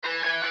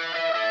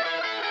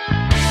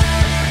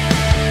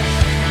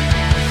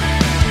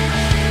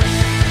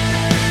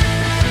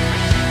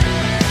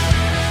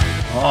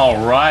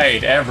All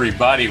right,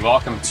 everybody,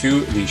 welcome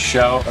to the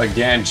show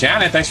again.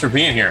 Janet, thanks for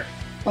being here.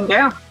 Thank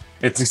you.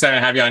 It's exciting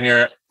to have you on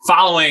here.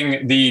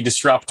 Following the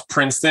Disrupt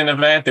Princeton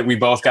event that we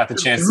both got the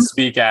chance to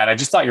speak at, I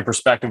just thought your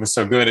perspective was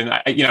so good. And,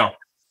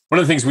 one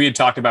of the things we had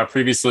talked about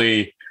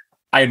previously,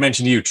 I had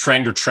mentioned to you,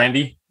 trend or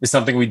trendy is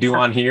something we do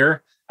on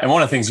here. And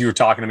one of the things you were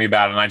talking to me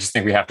about, and I just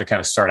think we have to kind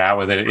of start out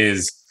with it,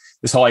 is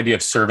this whole idea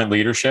of servant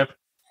leadership,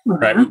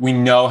 right? We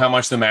know how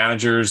much the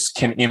managers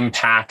can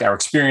impact our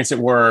experience at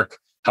work,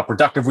 how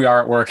productive we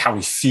are at work, how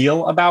we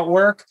feel about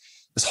work.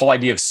 This whole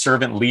idea of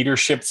servant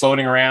leadership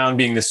floating around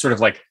being this sort of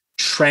like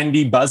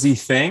trendy, buzzy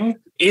thing.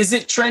 Is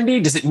it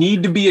trendy? Does it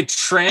need to be a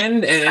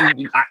trend?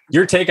 And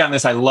your take on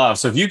this, I love.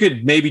 So if you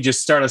could maybe just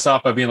start us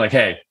off by being like,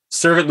 hey,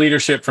 servant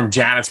leadership from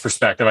Janet's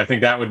perspective, I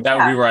think that would be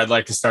where I'd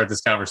like to start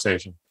this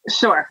conversation.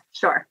 Sure.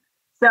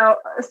 So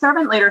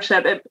servant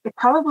leadership, it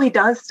probably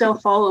does still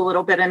fall a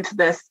little bit into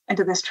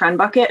this trend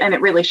bucket, and it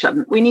really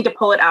shouldn't. We need to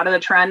pull it out of the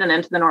trend and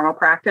into the normal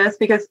practice,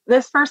 because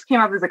this first came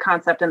up as a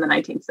concept in the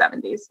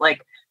 1970s.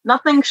 Like,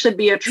 nothing should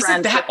be a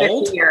trend for 50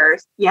 old?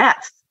 Years.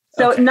 Yes.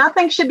 So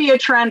Nothing should be a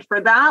trend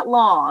for that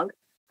long,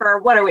 for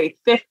what are we,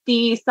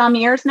 50 some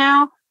years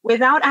now,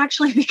 without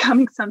actually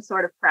becoming some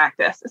sort of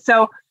practice.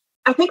 So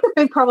I think the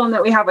big problem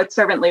that we have with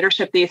servant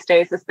leadership these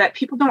days is that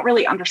people don't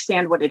really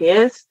understand what it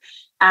is.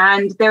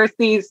 And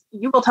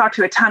you will talk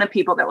to a ton of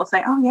people that will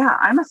say, oh yeah,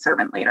 I'm a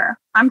servant leader.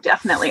 I'm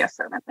definitely a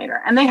servant leader.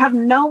 And they have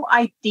no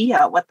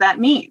idea what that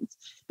means,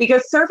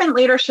 because servant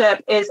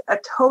leadership is a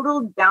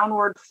total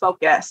downward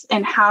focus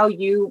in how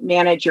you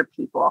manage your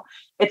people.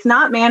 It's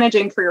not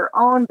managing for your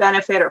own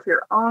benefit or for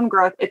your own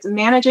growth. It's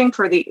managing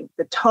for the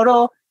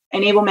total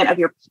enablement of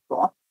your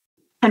people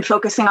and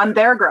focusing on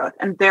their growth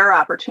and their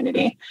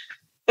opportunity.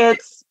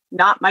 It's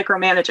not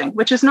micromanaging,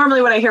 which is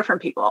normally what I hear from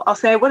people. I'll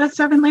say, what does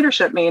servant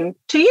leadership mean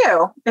to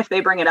you? If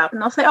they bring it up,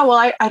 and they'll say, oh,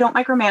 well, I don't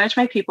micromanage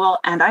my people,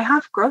 and I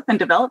have growth and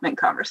development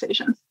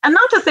conversations. And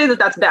not to say that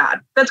that's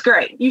bad. That's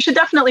great. You should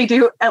definitely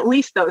do at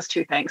least those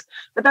two things,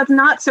 but that's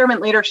not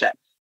servant leadership.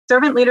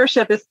 Servant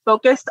leadership is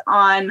focused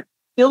on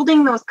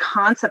building those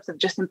concepts of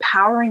just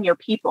empowering your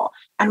people.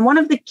 And one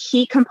of the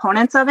key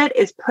components of it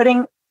is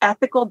putting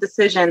ethical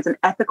decisions and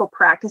ethical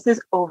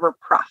practices over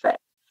profit.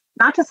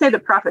 Not to say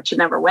that profit should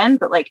never win,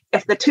 but like,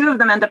 if the two of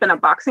them end up in a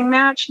boxing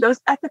match, those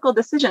ethical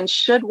decisions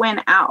should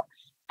win out.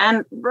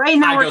 And right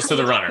now, tie goes to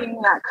the runner,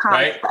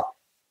 right?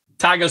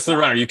 Tie goes to the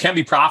runner. You can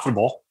be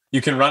profitable.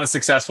 You can run a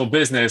successful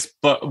business,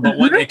 but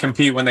when they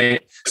compete,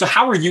 so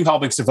how are you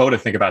helping Savota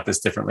think about this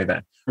differently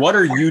then? What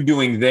are you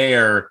doing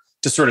there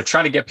to sort of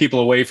try to get people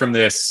away from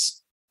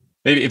this?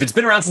 Maybe if it's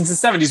been around since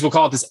the 70s, we'll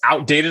call it this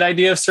outdated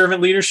idea of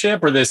servant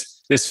leadership, or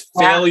this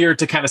failure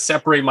to kind of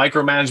separate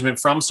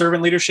micromanagement from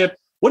servant leadership.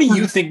 What do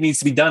you think needs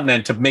to be done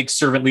then to make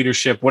servant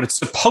leadership what it's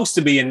supposed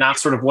to be and not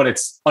sort of what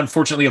it's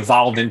unfortunately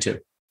evolved into?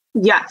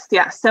 Yes.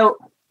 So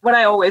what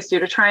I always do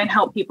to try and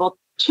help people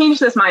change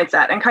this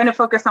mindset and kind of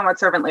focus on what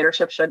servant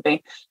leadership should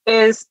be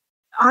is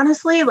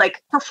honestly,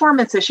 like,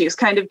 performance issues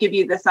kind of give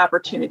you this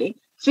opportunity.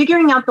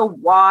 Figuring out the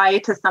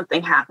why to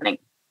something happening.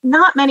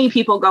 Not many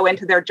people go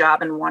into their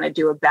job and want to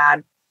do a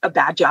bad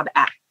job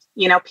at.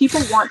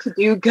 People want to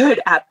do good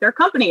at their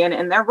company and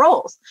in their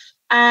roles.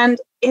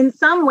 And in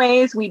some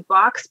ways, we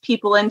box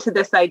people into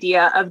this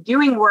idea of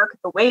doing work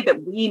the way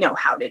that we know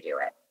how to do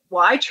it.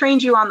 Well, I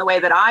trained you on the way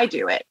that I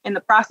do it in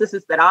the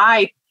processes that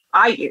I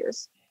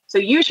use. So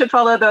you should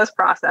follow those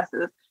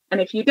processes. And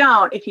if you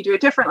do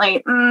it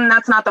differently,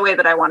 that's not the way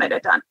that I wanted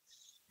it done.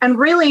 And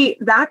really,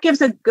 that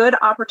gives a good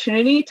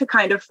opportunity to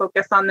kind of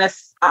focus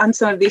on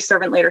some of these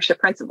servant leadership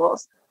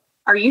principles.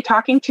 Are you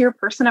talking to your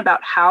person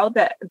about how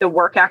the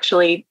work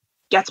actually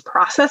gets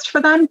processed for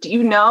them? Do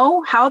you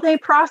know how they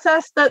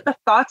process the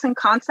thoughts and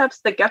concepts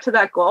that get to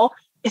that goal?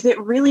 Is it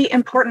really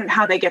important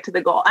how they get to the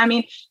goal? I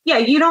mean, yeah,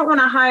 you don't want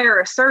to hire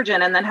a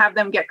surgeon and then have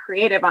them get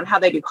creative on how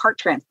they do heart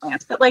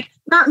transplants, but like,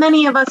 not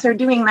many of us are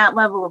doing that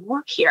level of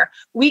work here.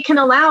 We can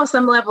allow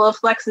some level of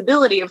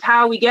flexibility of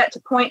how we get to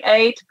point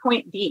A to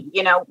point B.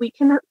 We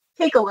can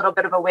take a little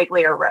bit of a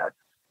wigglier road.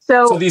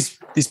 So these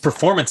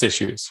performance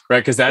issues,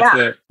 right? Because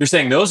you're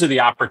saying those are the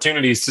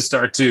opportunities to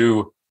start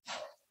to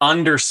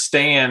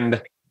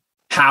understand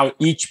how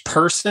each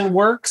person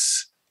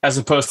works, as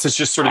opposed to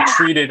just sort of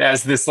treat it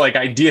as this like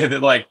idea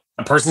that like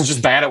a person's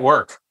just bad at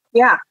work.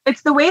 Yeah,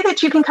 it's the way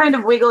that you can kind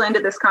of wiggle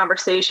into this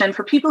conversation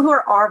for people who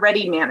are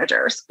already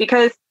managers,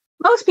 because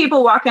most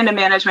people walk into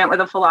management with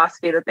a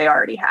philosophy that they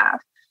already have.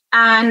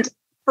 And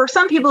for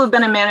some people who've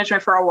been in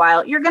management for a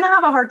while, you're going to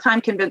have a hard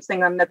time convincing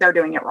them that they're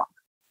doing it wrong.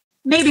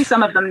 Maybe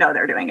some of them know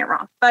they're doing it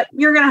wrong, but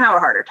you're going to have a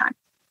harder time.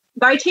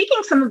 By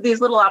taking some of these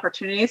little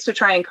opportunities to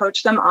try and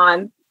coach them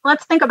on,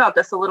 let's think about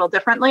this a little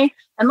differently,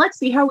 and let's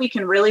see how we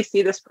can really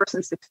see this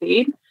person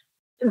succeed.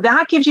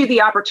 That gives you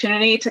the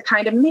opportunity to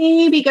kind of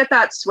maybe get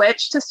that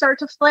switch to start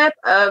to flip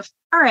of,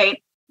 all right,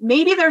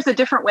 maybe there's a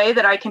different way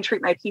that I can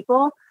treat my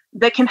people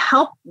that can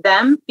help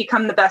them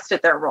become the best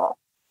at their role.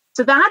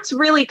 So that's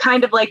really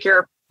kind of like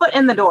your foot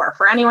in the door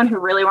for anyone who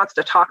really wants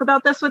to talk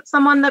about this with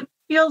someone that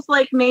feels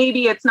like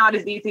maybe it's not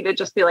as easy to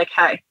just be like,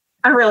 hey,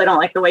 I really don't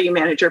like the way you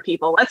manage your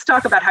people. Let's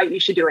talk about how you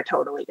should do it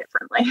totally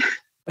differently.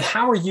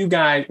 How are you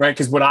guys, right?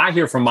 Because what I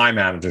hear from my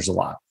managers a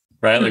lot,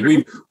 right?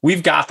 Like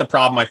we've got the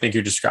problem I think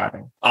you're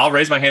describing. I'll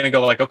raise my hand and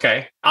go like,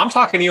 okay, I'm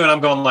talking to you and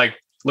I'm going like,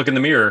 look in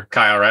the mirror,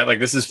 Kyle, right? Like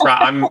this is,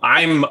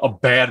 I'm a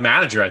bad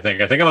manager. I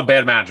think I'm a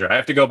bad manager. I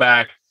have to go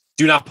back.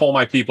 Do not pull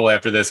my people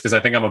after this because I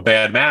think I'm a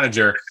bad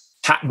manager.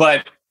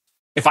 But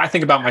if I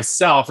think about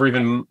myself or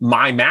even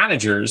my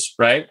managers,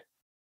 right?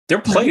 Their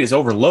plate is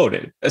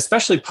overloaded,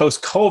 especially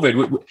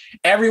post-COVID.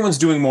 Everyone's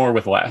doing more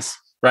with less,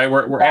 right?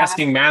 We're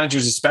asking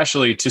managers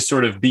especially to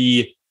sort of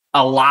be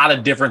a lot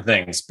of different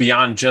things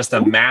beyond just a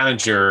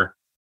manager.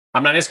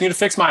 I'm not asking you to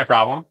fix my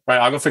problem, right?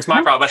 I'll go fix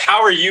my problem. But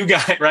how are you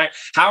guys, right?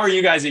 How are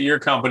you guys at your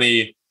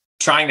company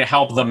trying to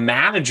help the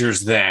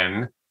managers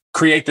then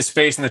create the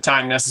space and the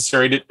time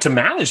necessary to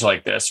manage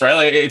like this, right?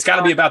 Like it's got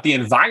to be about the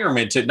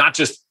environment to not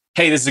just,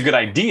 hey, this is a good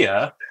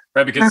idea,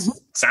 right? Because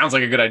it sounds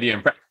like a good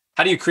idea.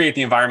 How do you create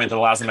the environment that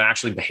allows them to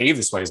actually behave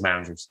this way as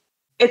managers?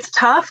 It's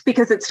tough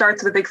because it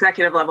starts with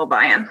executive level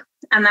buy-in.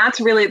 And that's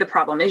really the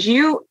problem is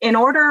in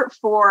order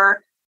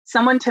for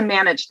someone to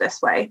manage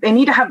this way, they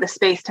need to have the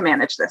space to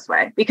manage this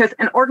way because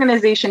an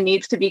organization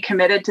needs to be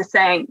committed to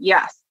saying,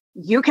 yes,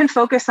 you can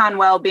focus on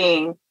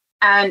well-being.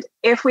 And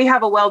if we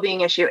have a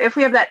well-being issue, if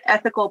we have that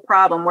ethical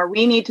problem where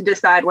we need to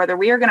decide whether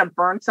we are going to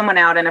burn someone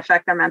out and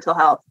affect their mental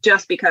health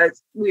just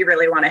because we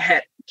really want to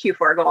hit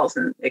Q4 goals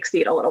and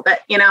exceed a little bit,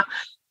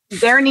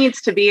 there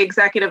needs to be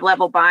executive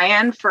level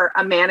buy-in for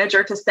a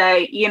manager to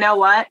say, you know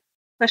what,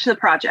 push the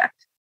project.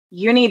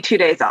 You need 2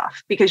 days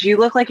off because you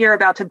look like you're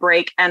about to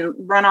break and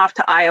run off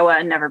to Iowa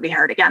and never be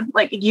heard again.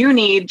 Like you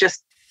need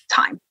just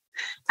time.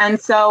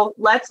 And so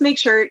let's make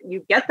sure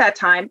you get that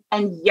time.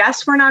 And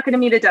yes, we're not going to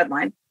meet a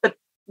deadline, but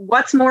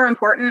what's more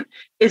important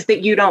is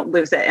that you don't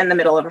lose it in the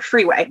middle of a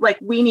freeway. Like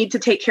we need to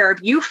take care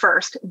of you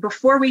first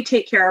before we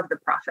take care of the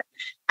profit.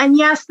 And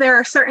yes, there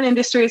are certain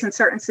industries and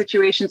certain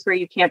situations where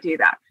you can't do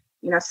that.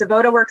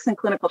 Savota works in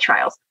clinical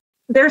trials.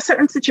 There are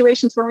certain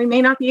situations where we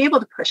may not be able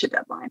to push a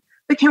deadline,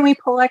 but can we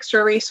pull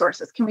extra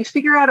resources? Can we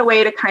figure out a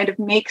way to kind of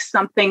make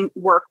something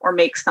work or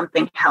make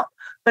something help?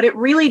 But it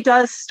really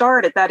does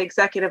start at that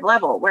executive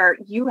level where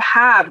you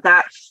have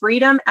that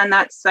freedom and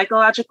that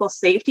psychological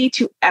safety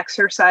to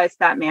exercise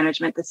that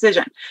management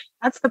decision.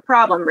 That's the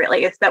problem,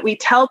 really, is that we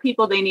tell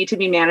people they need to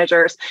be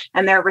managers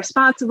and they're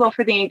responsible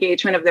for the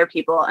engagement of their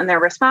people and they're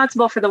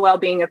responsible for the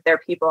well-being of their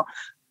people.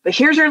 But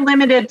here's your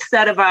limited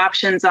set of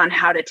options on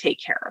how to take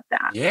care of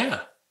that. Yeah.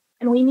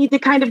 And we need to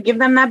kind of give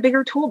them that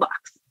bigger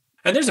toolbox.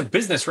 And there's a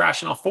business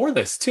rationale for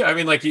this too. I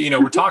mean, like,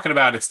 we're talking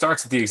about, it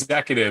starts with the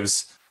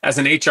executives. As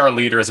an HR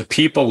leader, as a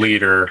people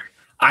leader,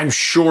 I'm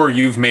sure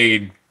you've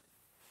made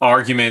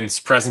arguments,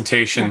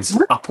 presentations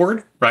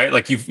upward, right?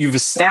 Like you've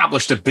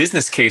established a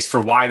business case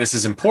for why this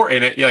is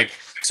important.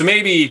 So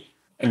maybe,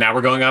 and now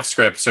we're going off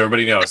script, so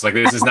everybody knows, like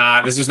this is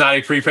not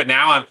a pre-print.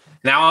 Now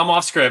I'm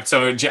off script,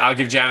 so I'll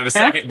give Janet a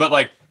second. But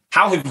like,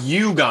 how have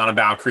you gone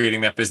about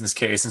creating that business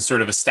case and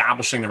sort of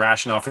establishing the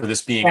rationale for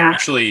this being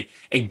actually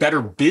a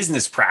better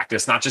business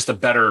practice, not just a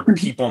better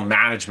people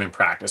management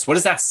practice? What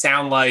does that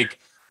sound like?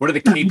 What are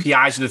the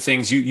KPIs or the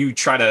things you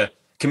try to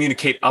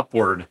communicate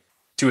upward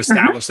to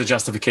establish the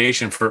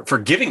justification for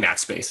giving that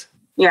space?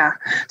 Yeah.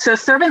 So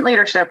servant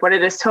leadership, what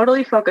it is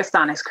totally focused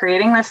on is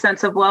creating this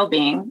sense of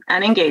well-being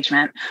and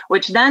engagement,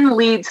 which then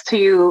leads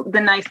to the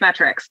nice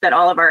metrics that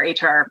all of our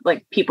HR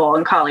people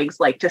and colleagues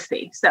like to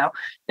see. So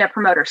net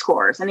promoter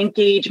scores and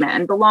engagement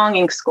and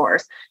belonging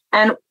scores.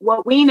 And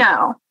what we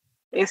know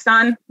based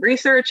on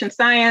research and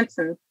science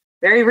and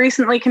very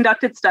recently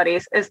conducted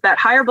studies is that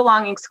higher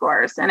belonging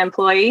scores in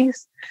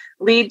employees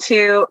lead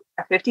to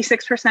a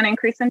 56%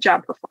 increase in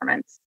job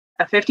performance,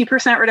 a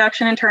 50%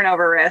 reduction in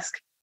turnover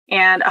risk,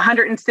 and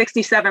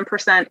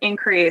 167%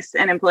 increase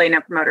in employee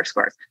net promoter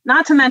scores.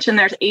 Not to mention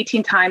there's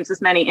 18 times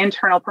as many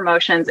internal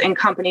promotions in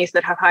companies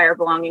that have higher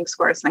belonging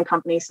scores than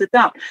companies that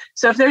don't.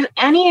 So if there's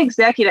any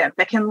executive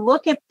that can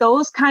look at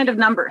those kind of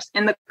numbers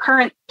in the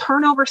current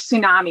turnover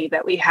tsunami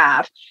that we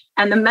have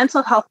and the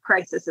mental health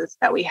crises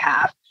that we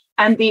have,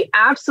 and the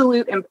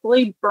absolute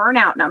employee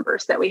burnout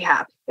numbers that we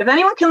have. If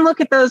anyone can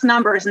look at those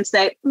numbers and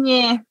say,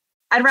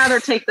 I'd rather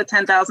take the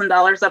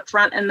 $10,000 up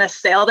front in this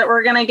sale that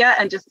we're going to get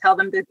and just tell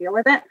them to deal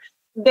with it,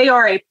 they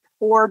are a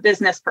poor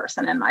business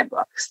person in my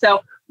book.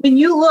 So when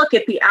you look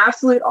at the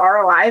absolute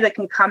ROI that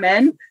can come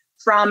in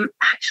from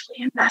actually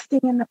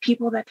investing in the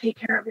people that take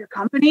care of your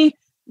company,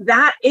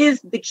 that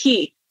is the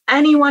key.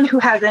 Anyone who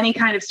has any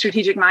kind of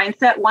strategic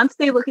mindset, once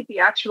they look at the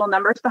actual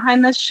numbers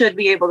behind this, should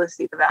be able to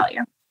see the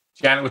value.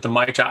 Janet with the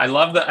mic drop. I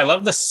love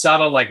the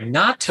subtle,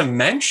 not to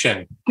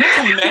mention the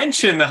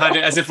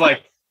 100, as if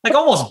like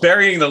almost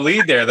burying the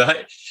lead there.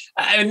 The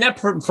net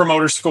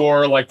promoter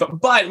score,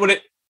 but what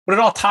it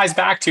all ties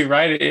back to,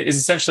 right, is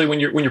essentially when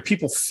your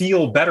people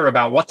feel better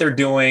about what they're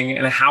doing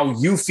and how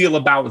you feel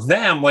about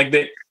them, like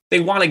they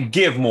want to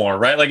give more,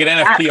 right? Like at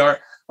NFP,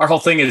 our whole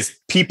thing is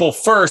people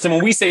first. And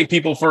when we say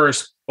people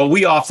first, what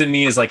we often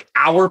mean is like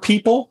our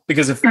people,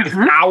 because if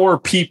our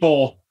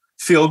people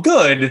feel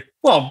good,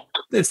 well,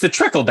 it's the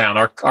trickle down.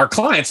 Our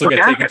clients will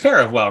get taken care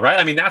of well, right?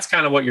 I mean, that's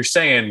kind of what you're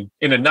saying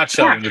in a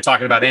nutshell when you're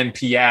talking about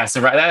NPS,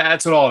 and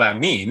that's what all that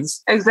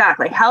means.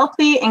 Exactly.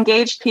 Healthy,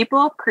 engaged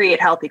people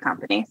create healthy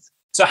companies.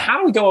 So how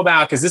do we go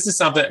about, because this is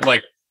something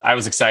like I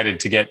was excited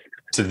to get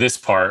to this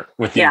part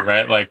with you,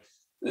 right? Like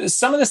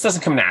some of this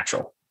doesn't come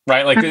natural,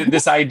 right? Like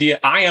this idea,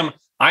 I am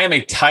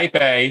a type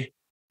A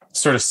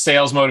sort of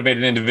sales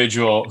motivated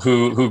individual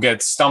who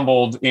gets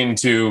stumbled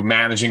into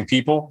managing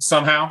people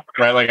somehow,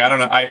 right? Like, I don't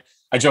know.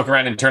 I joke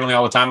around internally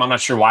all the time. I'm not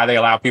sure why they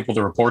allow people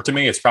to report to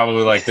me. It's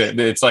probably like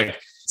it's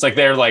like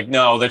they're like,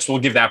 no, we'll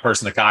give that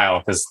person to Kyle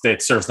because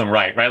it serves them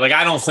right? Like,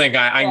 I don't think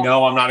I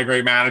know I'm not a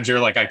great manager.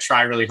 Like, I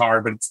try really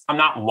hard, but I'm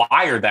not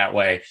wired that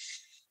way.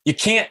 You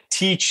can't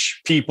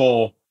teach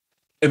people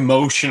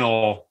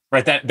emotional,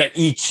 right? That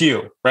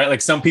EQ, right?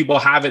 Like some people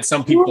have it,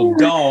 some people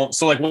don't.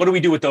 So like, what do we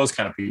do with those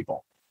kind of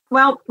people?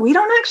 Well, we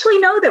don't actually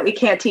know that we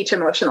can't teach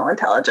emotional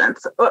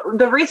intelligence.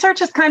 The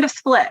research is kind of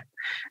split.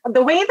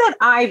 The way that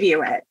I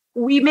view it,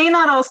 we may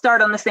not all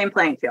start on the same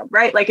playing field,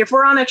 right? Like if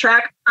we're on a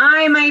track,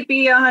 I might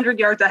be 100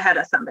 yards ahead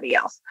of somebody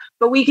else,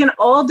 but we can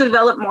all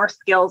develop more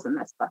skills in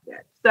this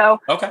bucket. So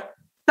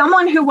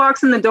someone who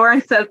walks in the door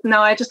and says, no,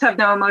 I just have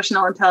no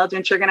emotional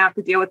intelligence, you're going to have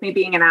to deal with me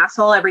being an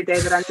asshole every day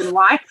that ends in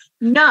Y.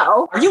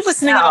 No. Are you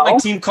listening in on my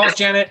team calls,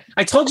 Janet?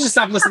 I told you to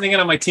stop listening in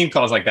on my team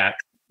calls like that.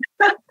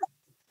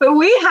 But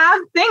we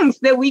have things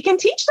that we can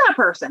teach that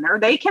person, or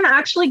they can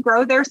actually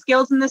grow their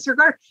skills in this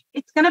regard.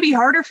 It's going to be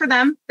harder for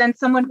them than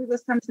someone who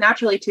this comes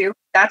naturally to,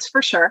 that's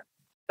for sure.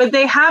 But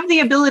they have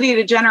the ability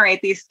to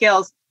generate these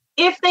skills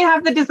if they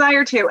have the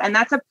desire to. And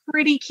that's a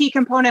pretty key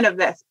component of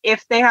this,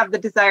 if they have the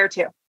desire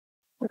to.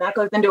 And that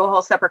goes into a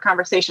whole separate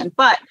conversation.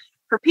 But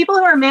for people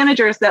who are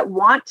managers that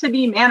want to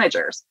be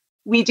managers,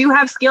 we do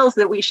have skills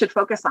that we should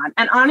focus on.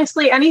 And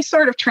honestly, any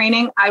sort of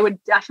training, I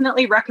would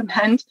definitely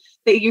recommend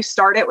that you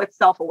start it with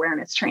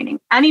self-awareness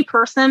training. Any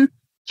person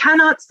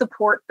cannot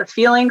support the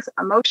feelings,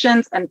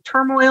 emotions, and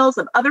turmoils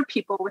of other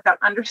people without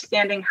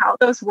understanding how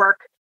those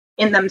work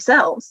in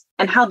themselves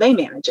and how they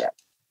manage it.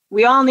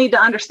 We all need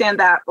to understand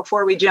that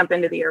before we jump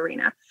into the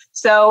arena.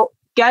 So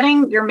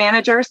getting your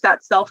managers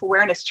that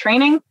self-awareness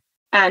training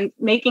and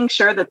making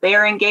sure that they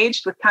are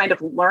engaged with kind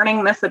of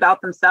learning this about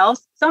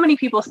themselves. So many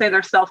people say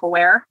they're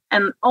self-aware,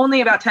 and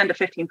only about 10 to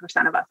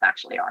 15% of us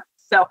actually are.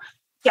 So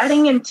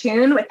getting in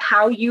tune with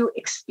how you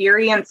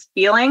experience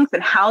feelings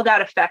and how that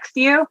affects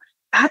you,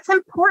 that's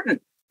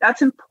important.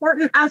 That's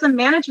important as a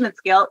management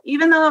skill,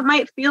 even though it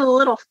might feel a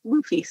little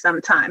floofy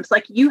sometimes.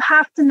 Like you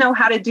have to know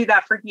how to do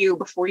that for you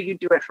before you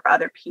do it for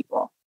other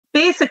people.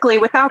 Basically,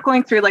 without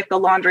going through like the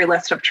laundry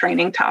list of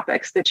training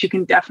topics that you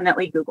can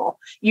definitely Google,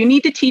 you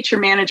need to teach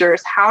your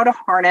managers how to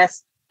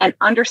harness and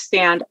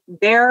understand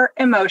their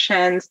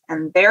emotions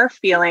and their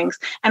feelings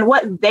and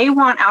what they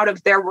want out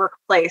of their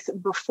workplace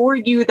before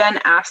you then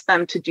ask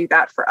them to do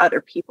that for other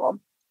people.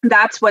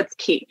 That's what's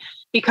key,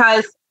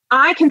 because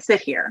I can sit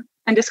here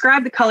and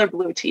describe the color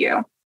blue to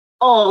you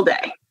all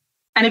day.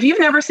 And if you've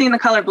never seen the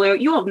color blue,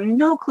 you have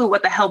no clue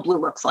what the hell blue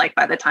looks like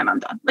by the time I'm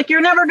done. Like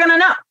you're never going to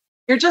know.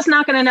 You're just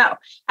not going to know.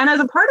 And as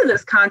a part of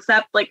this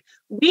concept, like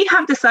we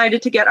have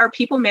decided to get our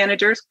people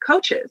managers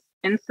coaches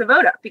in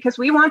Savoda because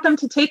we want them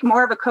to take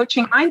more of a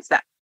coaching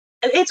mindset.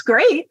 It's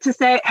great to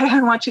say, hey,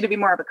 I want you to be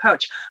more of a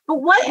coach. But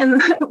what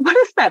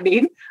does that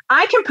mean?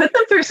 I can put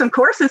them through some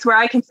courses where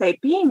I can say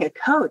being a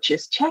coach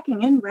is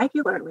checking in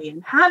regularly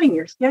and having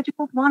your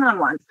scheduled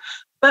one-on-ones.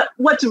 But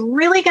what's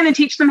really going to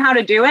teach them how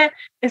to do it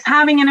is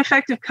having an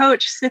effective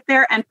coach sit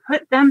there and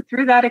put them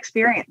through that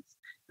experience.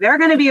 They're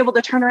going to be able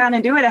to turn around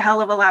and do it a hell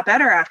of a lot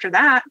better after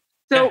that.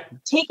 So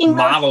taking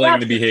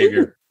modeling the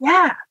behavior.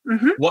 Yeah.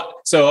 Mm-hmm.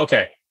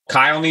 Okay.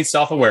 Kyle needs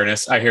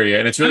self-awareness. I hear you.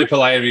 And it's really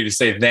polite of you to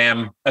say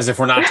them as if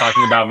we're not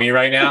talking about me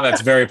right now.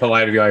 That's very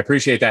polite of you. I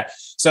appreciate that.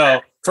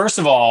 So first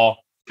of all,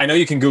 I know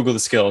you can Google the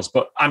skills,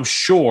 but I'm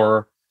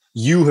sure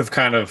you have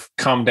kind of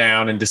come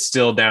down and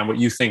distilled down what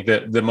you think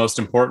that the most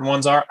important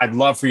ones are. I'd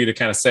love for you to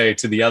kind of say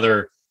to the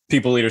other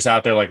people leaders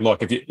out there, like,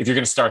 look, if you're going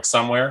to start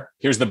somewhere,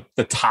 here's the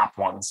top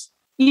ones.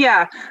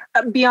 Yeah.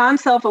 Beyond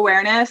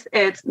self-awareness,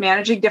 it's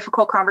managing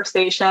difficult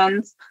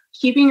conversations,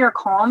 keeping your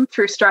calm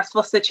through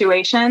stressful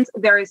situations.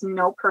 There is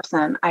no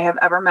person I have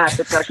ever met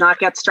that does not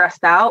get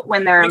stressed out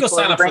when they're go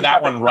sign up for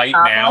that one right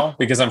now,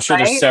 because I'm sure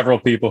there's several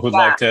people who'd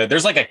like to.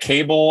 There's like a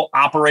cable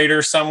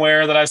operator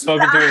somewhere that I've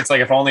spoken to. It's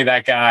like, if only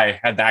that guy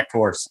had that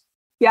course.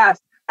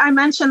 Yes. I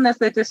mentioned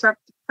this at Disrupt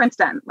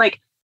Princeton. Like,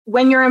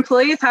 when your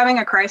employee is having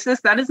a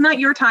crisis, that is not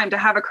your time to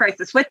have a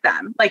crisis with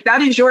them. Like,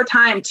 that is your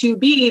time to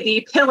be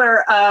the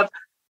pillar of,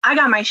 I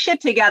got my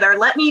shit together.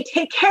 Let me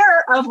take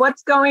care of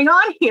what's going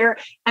on here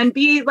and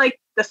be like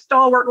the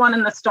stalwart one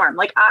in the storm.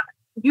 Like,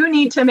 you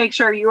need to make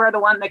sure you are the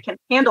one that can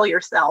handle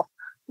yourself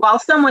while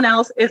someone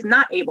else is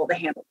not able to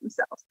handle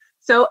themselves.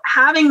 So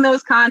having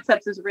those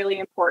concepts is really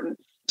important.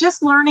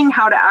 Just learning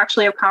how to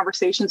actually have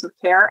conversations with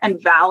care and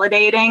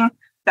validating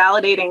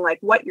like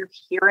what you're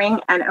hearing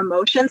and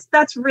emotions.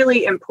 That's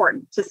really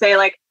important to say,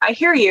 like, I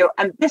hear you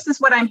and this is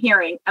what I'm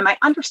hearing. Am I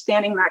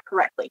understanding that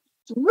correctly?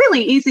 It's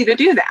really easy to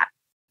do that.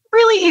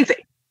 Really easy.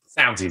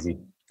 Sounds easy.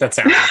 That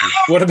sounds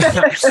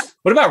easy.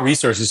 What about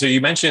resources? So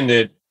you mentioned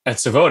that at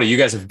Savota, you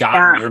guys have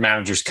gotten your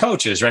managers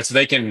coaches, right? So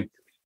they can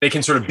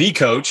sort of be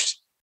coached,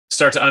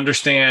 start to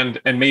understand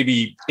and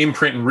maybe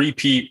imprint and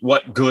repeat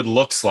what good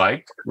looks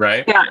like,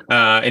 right?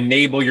 Yeah.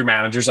 Enable your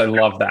managers. I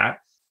love that.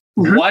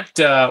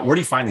 Mm-hmm. Where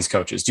do you find these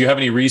coaches? Do you have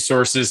any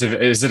resources?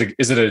 Is it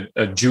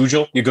a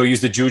Jujel? You go use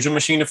the Jujel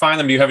machine to find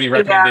them? Do you have any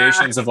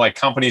recommendations of like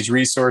companies'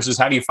 resources?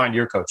 How do you find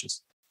your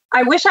coaches?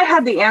 I wish I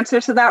had the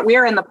answer to that. We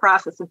are in the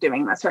process of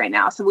doing this right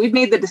now. So we've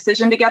made the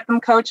decision to get them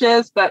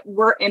coaches, but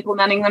we're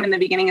implementing them in the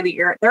beginning of the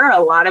year. There are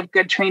a lot of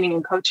good training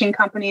and coaching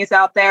companies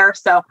out there.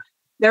 So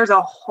there's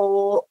a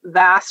whole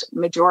vast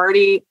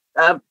majority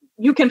of,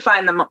 you can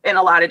find them in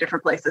a lot of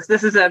different places.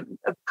 This is a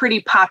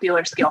pretty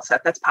popular skill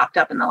set that's popped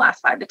up in the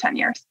last 5 to 10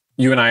 years.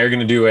 You and I are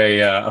going to do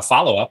a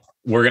follow-up.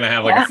 We're going to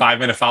have like a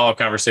 5-minute follow-up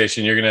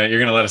conversation. You're going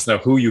to let us know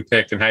who you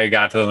picked and how you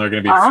got to them. They're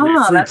going to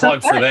be free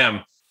plugs for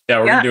them. Yeah,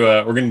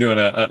 we're going to do an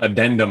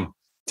addendum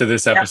to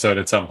this episode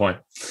at some point.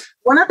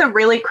 One of the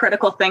really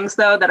critical things,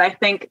 though, that I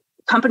think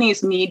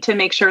companies need to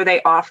make sure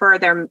they offer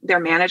their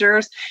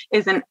managers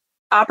is an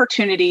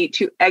opportunity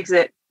to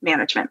exit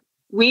management.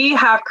 We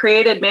have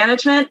created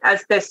management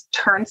as this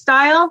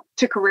turnstile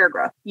to career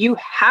growth. You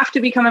have to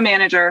become a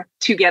manager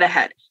to get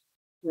ahead.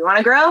 You want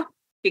to grow?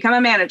 Become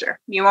a manager.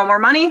 You want more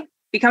money?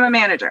 Become a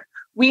manager.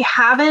 We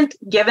haven't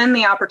given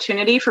the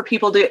opportunity for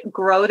people to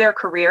grow their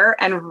career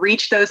and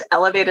reach those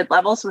elevated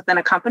levels within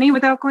a company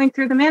without going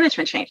through the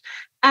management change.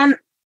 And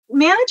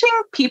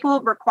managing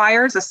people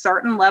requires a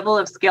certain level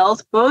of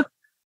skills, both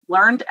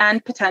learned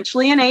and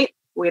potentially innate.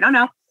 We don't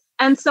know.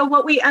 And so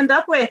what we end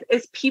up with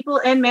is people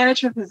in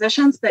management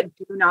positions that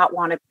do not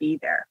want to be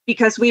there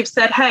because we've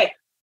said, hey,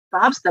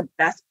 Bob's the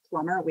best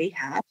plumber we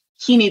have.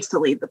 He needs to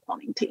lead the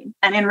plumbing team.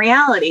 And in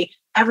reality,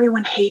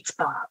 everyone hates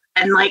Bob.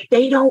 And like,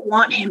 they don't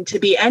want him to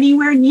be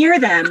anywhere near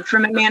them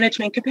from a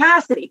management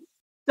capacity.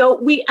 So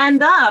we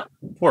end up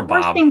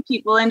forcing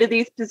people into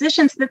these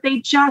positions that they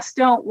just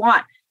don't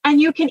want. And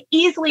you can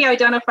easily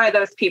identify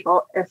those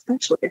people,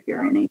 especially if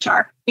you're in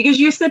HR, because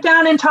you sit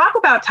down and talk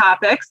about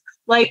topics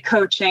like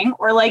coaching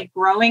or like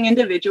growing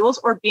individuals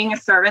or being a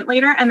servant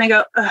leader. And they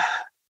go,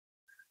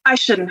 I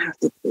shouldn't have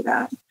to do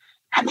that.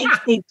 And they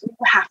do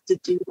have to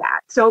do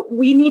that. So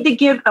we need to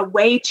give a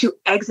way to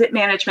exit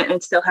management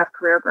and still have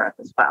career growth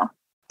as well.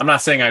 I'm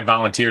not saying I'd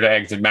volunteer to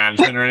exit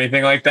management or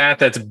anything like that.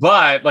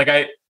 But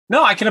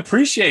I can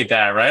appreciate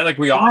that, right? Like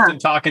we often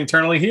talk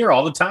internally here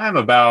all the time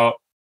about,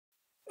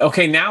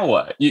 okay, now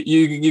what?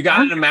 You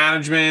got into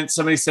management.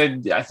 Somebody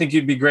said, I think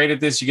you'd be great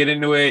at this. You get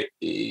into it,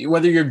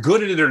 whether you're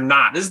good at it or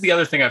not. This is the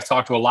other thing I've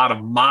talked to a lot of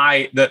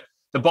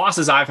the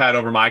bosses I've had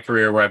over my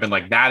career where I've been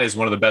like, that is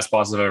one of the best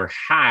bosses I've ever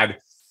had.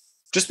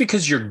 Just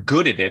because you're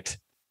good at it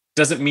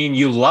doesn't mean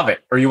you love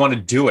it or you want to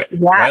do it,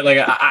 right? Like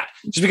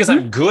just because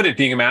I'm good at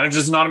being a manager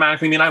doesn't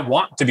automatically mean I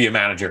want to be a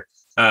manager.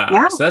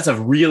 So that's a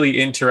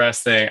really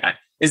interesting.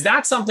 Is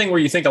that something where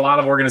you think a lot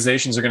of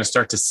organizations are going to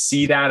start to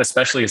see that,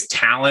 especially as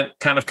talent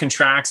kind of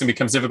contracts and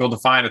becomes difficult to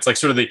find? It's like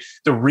sort of the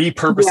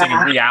repurposing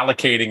and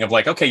reallocating of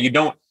like, okay,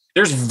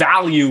 there's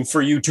value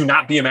for you to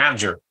not be a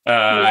manager.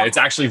 It's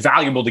actually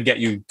valuable to get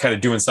you kind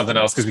of doing something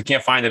else because we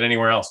can't find it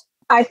anywhere else.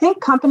 I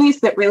think companies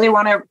that really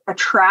want to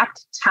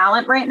attract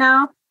talent right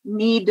now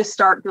need to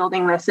start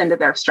building this into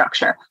their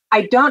structure.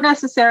 I don't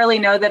necessarily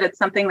know that it's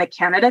something that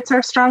candidates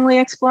are strongly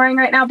exploring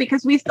right now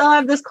because we still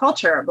have this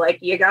culture of like,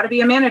 you got to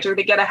be a manager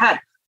to get ahead.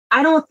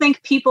 I don't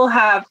think people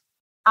have,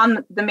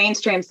 on the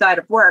mainstream side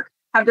of work,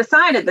 have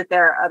decided that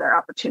there are other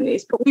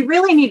opportunities, but we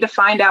really need to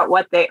find out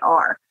what they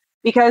are.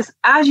 Because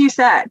as you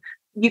said,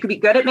 you could be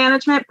good at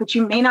management, but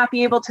you may not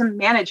be able to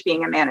manage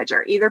being a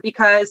manager, either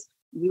because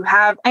you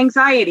have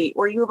anxiety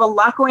or you have a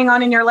lot going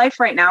on in your life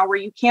right now where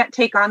you can't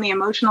take on the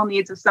emotional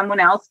needs of someone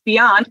else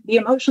beyond the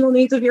emotional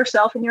needs of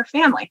yourself and your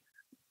family.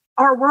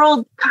 Our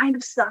world kind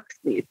of sucks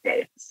these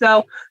days.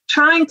 So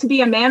trying to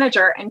be a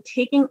manager and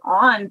taking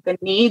on the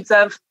needs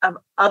of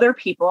other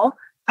people,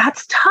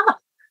 that's tough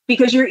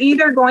because you're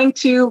either going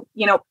to,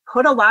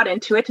 put a lot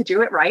into it to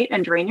do it right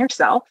and drain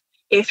yourself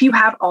if you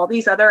have all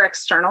these other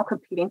external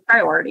competing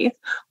priorities,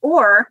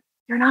 or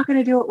you're not going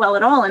to do it well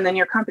at all. And then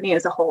your company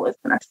as a whole is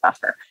going to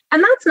suffer.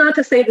 And that's not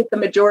to say that the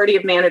majority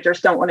of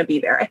managers don't want to be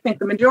there. I think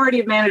the majority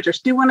of managers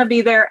do want to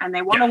be there and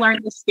they want to learn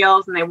the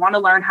skills and they want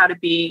to learn how to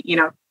be,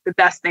 the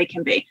best they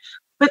can be.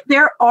 But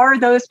there are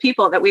those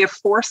people that we have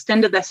forced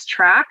into this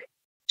track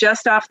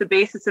just off the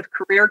basis of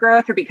career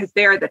growth or because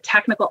they are the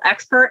technical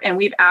expert and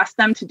we've asked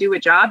them to do a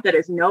job that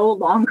is no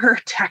longer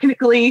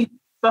technically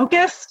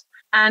focused.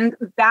 And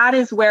that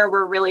is where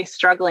we're really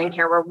struggling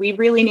here, where we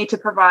really need to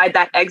provide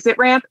that exit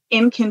ramp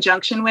in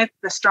conjunction with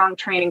the strong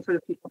training for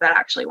the people that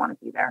actually want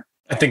to be there.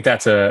 I think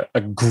that's a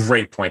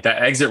great point.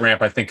 That exit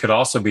ramp, I think, could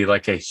also be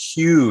like a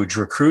huge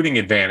recruiting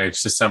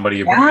advantage to somebody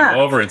you bring them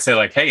over and say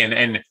like, hey,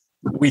 and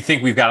we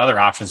think we've got other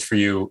options for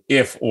you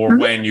if or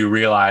when you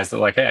realize that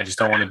like, hey, I just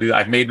don't want to do that.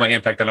 I've made my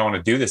impact. I don't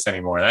want to do this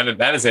anymore.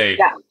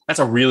 That's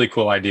a really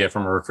cool idea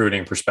from a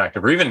recruiting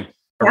perspective or even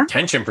a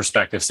retention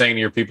perspective, saying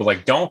to your people,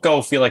 like, don't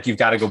go feel like you've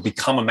got to go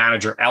become a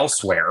manager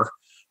elsewhere,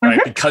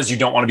 right? Because you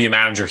don't want to be a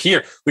manager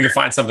here, we can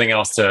find something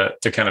else to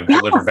kind of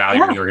deliver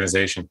value in the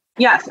organization.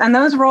 Yes. And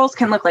those roles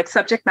can look like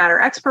subject matter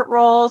expert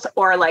roles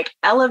or like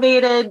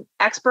elevated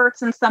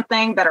experts in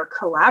something that are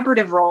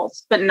collaborative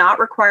roles, but not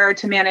required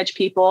to manage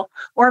people,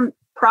 or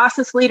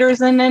process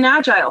leaders in an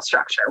agile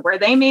structure where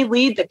they may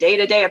lead the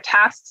day-to-day of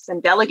tasks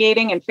and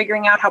delegating and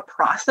figuring out how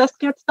process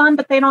gets done,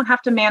 but they don't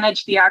have to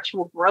manage the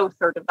actual growth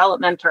or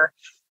development or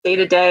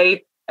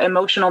day-to-day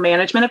emotional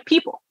management of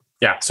people.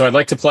 Yeah. So I'd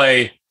like to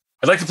play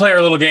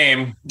our little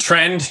game,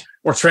 trend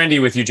or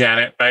trendy, with you,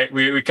 Janet, right?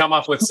 We come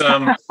up with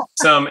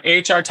some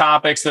HR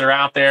topics that are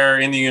out there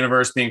in the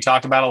universe being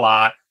talked about a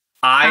lot.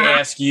 I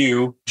ask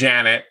you,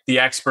 Janet, the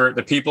expert,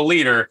 the people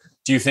leader,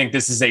 do you think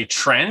this is a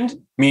trend?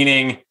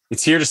 Meaning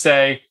it's here to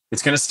stay,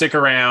 it's going to stick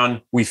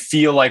around, we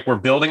feel like we're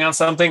building on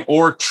something,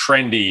 or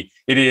trendy?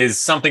 It is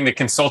something that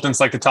consultants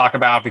like to talk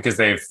about because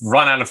they've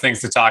run out of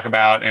things to talk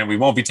about and we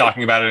won't be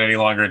talking about it any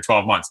longer in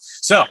 12 months.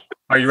 So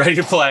are you ready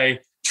to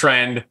play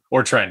trend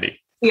or trendy?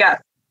 Yeah.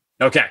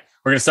 Okay.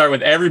 We're going to start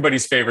with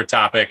everybody's favorite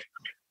topic.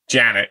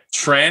 Janet,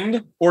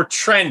 trend or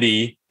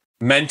trendy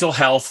mental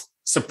health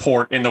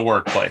support in the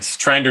workplace?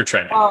 Trend or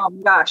trendy? Oh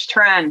my gosh,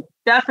 trend.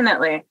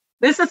 Definitely.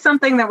 This is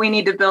something that we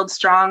need to build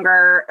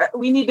stronger.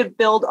 We need to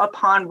build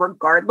upon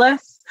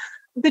regardless.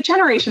 The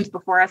generations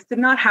before us did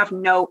not have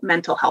no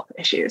mental health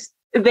issues.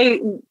 They,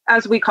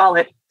 as we call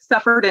it,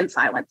 suffered in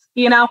silence.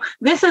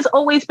 This has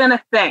always been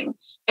a thing.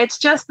 It's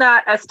just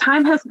that as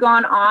time has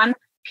gone on,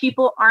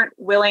 people aren't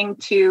willing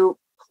to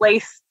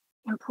place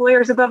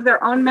employers above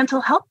their own mental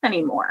health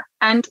anymore.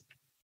 And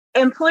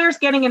employers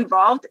getting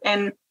involved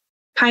in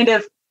kind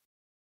of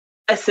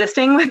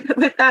assisting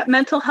with that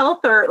mental health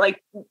or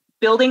like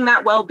building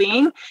that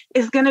well-being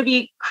is going to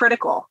be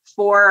critical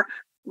for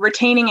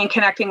retaining and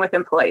connecting with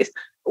employees.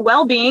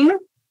 Well-being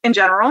in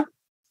general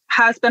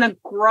has been a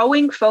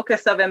growing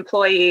focus of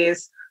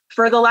employees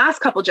for the last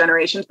couple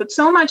generations, but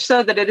so much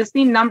so that it is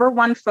the number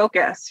one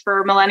focus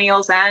for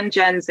millennials and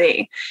Gen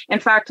Z. In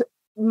fact,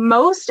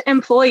 most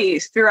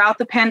employees throughout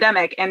the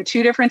pandemic, and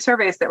 2 different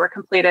surveys that were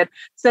completed,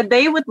 said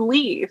they would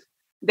leave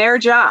their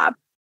job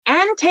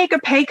and take a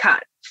pay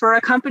cut for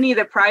a company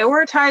that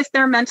prioritized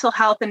their mental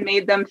health and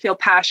made them feel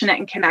passionate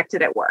and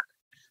connected at work.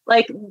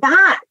 Like,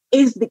 that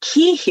is the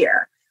key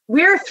here.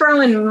 We're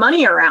throwing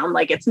money around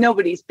like it's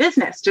nobody's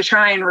business to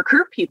try and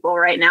recruit people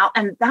right now.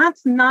 And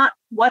that's not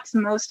what's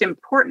most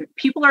important.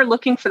 People are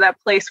looking for that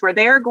place where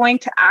they are going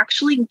to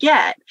actually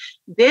get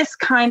this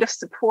kind of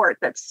support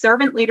that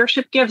servant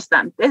leadership gives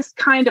them, this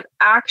kind of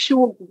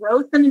actual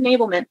growth and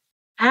enablement,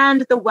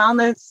 and the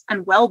wellness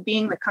and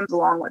well-being that comes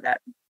along with it.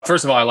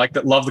 First of all,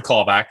 love the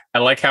callback. I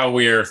like how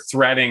we're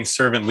threading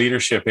servant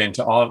leadership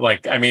into all of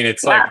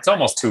it's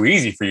almost too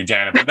easy for you,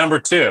 Janet. But number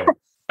 2,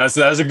 that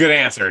was a good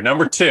answer.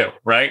 Number 2,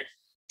 right?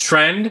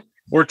 Trend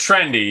or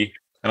trendy,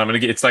 and I'm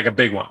going to it's like a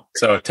big one.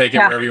 So take it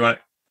wherever you want.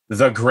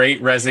 The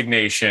Great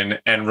Resignation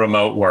and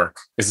remote work.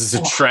 Is this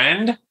a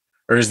trend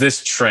or is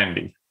this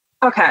trendy?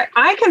 Okay.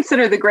 I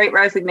consider the Great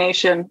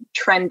Resignation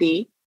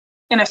trendy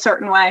in a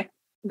certain way.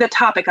 The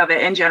topic of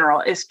it in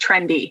general is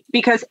trendy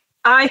because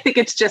I think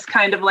it's just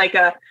kind of like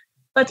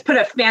let's put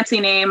a fancy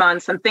name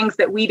on some things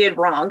that we did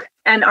wrong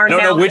and are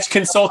now. Which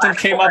consultant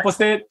came up with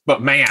it,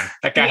 but man,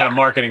 that guy had a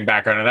marketing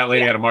background and that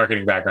lady had a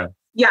marketing background.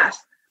 Yes.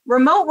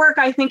 Remote work,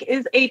 I think,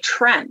 is a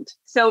trend.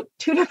 So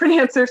 2 different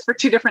answers for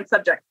 2 different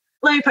subjects.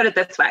 Let me put it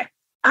this way.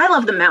 I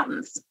love the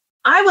mountains.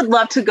 I would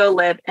love to go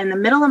live in the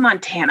middle of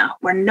Montana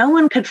where no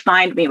one could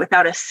find me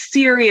without a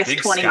serious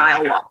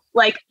 20-mile walk.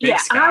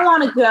 I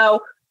want to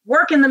go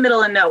work in the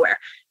middle of nowhere.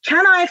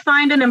 Can I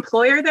find an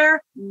employer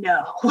there?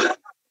 No.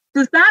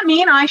 Does that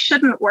mean I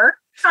shouldn't work?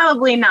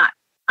 Probably not.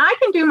 I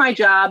can do my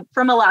job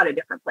from a lot of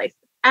different places.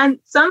 And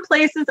some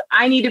places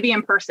I need to be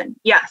in person.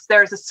 Yes,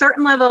 there's a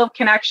certain level of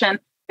connection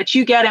that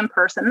you get in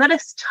person that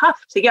is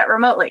tough to get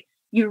remotely.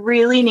 You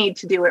really need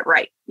to do it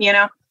right,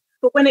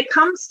 But when it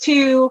comes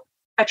to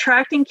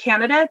attracting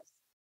candidates,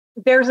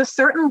 there's a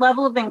certain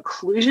level of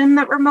inclusion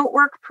that remote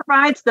work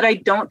provides that I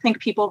don't think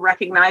people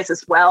recognize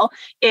as well.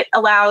 It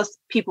allows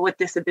people with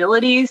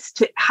disabilities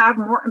to have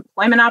more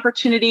employment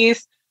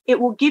opportunities. It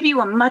will give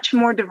you a much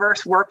more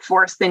diverse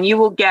workforce than you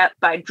will get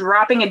by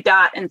dropping a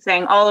dot and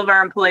saying all of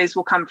our employees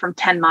will come from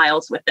 10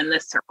 miles within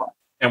this circle.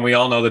 And we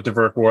all know that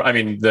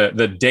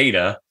the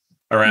data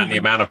around the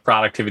amount of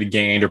productivity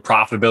gained or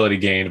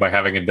profitability gained by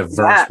having a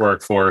diverse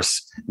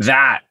workforce,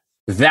 that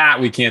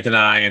we can't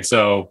deny. And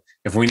so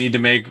if we need to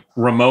make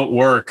remote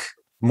work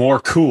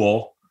more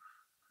cool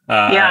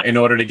in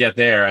order to get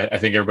there, I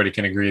think everybody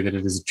can agree that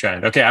it is a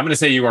trend. Okay, I'm going to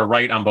say you are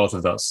right on both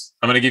of those.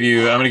 I'm going to give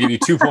you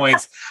 2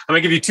 points. I'm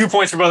going to give you 2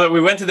 points for both of them.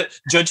 We went to the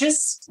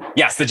judges.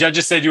 Yes, the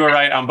judges said you were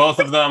right on both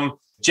of them.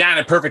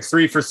 Janet, perfect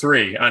 3 for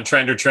 3 on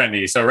trend or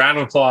trendy. So round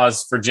of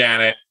applause for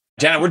Janet.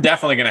 Janet, we're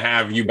definitely going to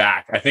have you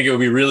back. I think it would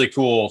be really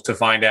cool to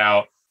find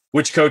out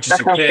which coaches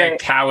you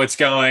picked, how it's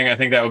going. I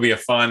think that would be a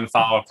fun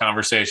follow-up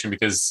conversation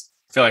because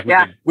I feel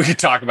like we could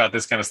talk about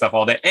this kind of stuff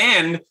all day.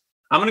 And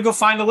I'm going to go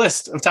find a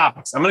list of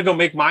topics. I'm going to go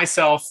make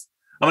myself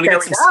I'm going to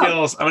get some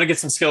skills. I'm going to get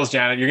some skills,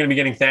 Janet. You're going to be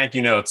getting thank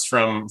you notes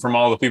from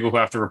all the people who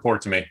have to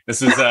report to me.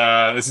 This is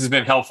this has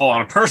been helpful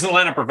on a personal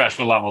and a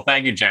professional level.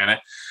 Thank you, Janet.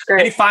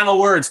 Great. Any final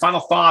words,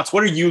 final thoughts?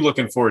 What are you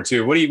looking forward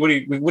to?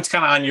 What's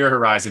kind of on your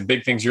horizon?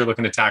 Big things you're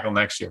looking to tackle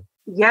next year?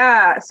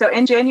 Yeah. So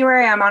in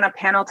January, I'm on a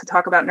panel to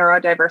talk about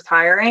neurodiverse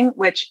hiring,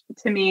 which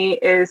to me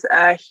is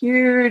a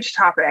huge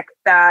topic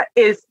that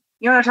is,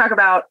 you want to talk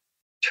about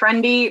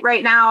trendy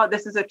right now.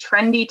 This is a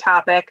trendy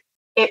topic.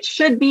 It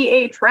should be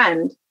a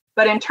trend.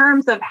 But in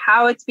terms of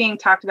how it's being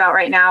talked about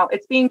right now,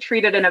 it's being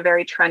treated in a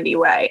very trendy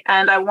way.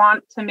 And I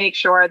want to make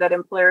sure that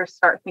employers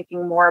start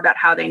thinking more about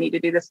how they need to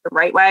do this the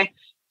right way.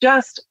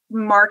 Just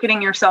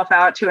marketing yourself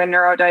out to a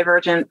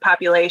neurodivergent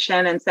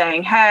population and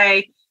saying,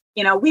 hey,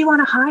 we want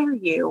to hire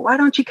you. Why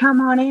don't you come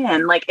on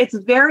in? Like, it's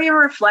very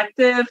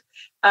reflective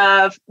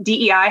of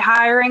DEI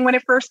hiring when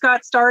it first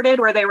got started,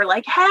 where they were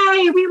like,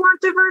 hey, we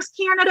want diverse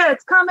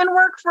candidates. Come and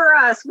work for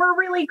us. We're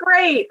really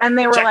great. And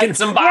they were checking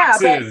some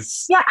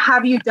boxes. Yeah,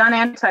 have you done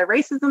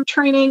anti-racism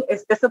training?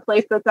 Is this a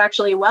place that's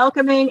actually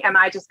welcoming? Am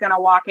I just going to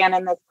walk in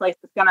and this place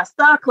is going to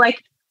suck?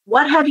 Like,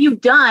 what have you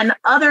done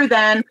other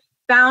than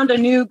found a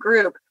new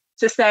group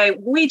to say,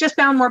 we just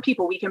found more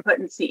people we can put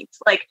in seats?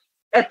 Like,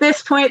 at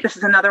this point, this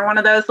is another one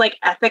of those like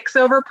ethics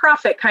over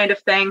profit kind of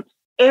thing.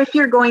 If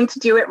you're going to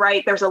do it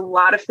right, there's a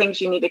lot of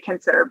things you need to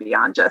consider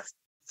beyond just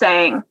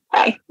saying,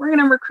 hey, we're going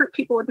to recruit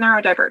people with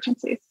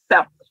neurodivergencies.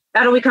 So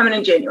that'll be coming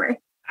in January.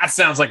 That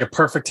sounds like a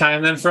perfect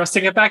time then for us to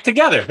get back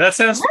together. That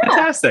sounds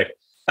fantastic.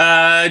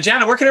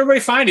 Janet, where can everybody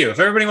find you? If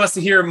everybody wants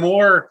to hear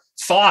more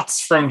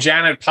thoughts from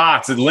Janet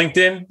Potts, is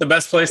LinkedIn the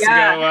best place to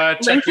go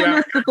check you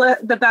out? LinkedIn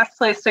is the best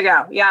place to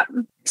go. Yeah.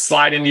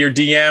 Slide into your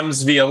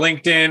DMs via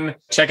LinkedIn.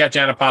 Check out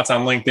Janet Potts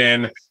on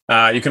LinkedIn.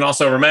 You can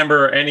also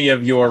remember any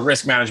of your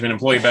risk management,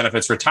 employee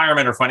benefits,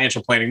 retirement, or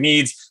financial planning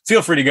needs.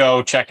 Feel free to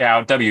go check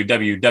out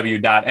www.nfp.com.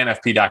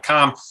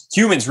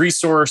 Humans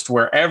resourced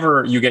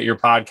wherever you get your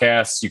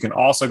podcasts. You can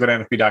also go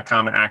to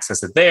nfp.com and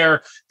access it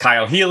there.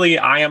 Kyle Healy,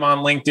 I am on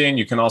LinkedIn.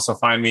 You can also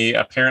find me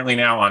apparently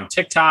now on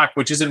TikTok,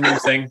 which is a new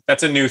thing.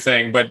 That's a new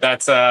thing, but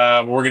that's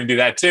we're going to do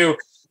that too.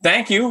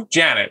 Thank you,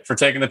 Janet, for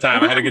taking the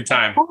time. I had a good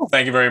time.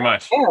 Thank you very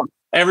much.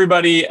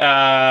 Everybody,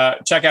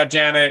 check out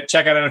Janet,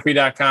 check out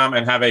nfp.com,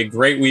 and have a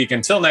great week.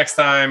 Until next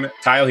time,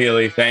 Kyle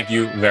Healy, thank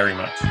you very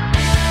much.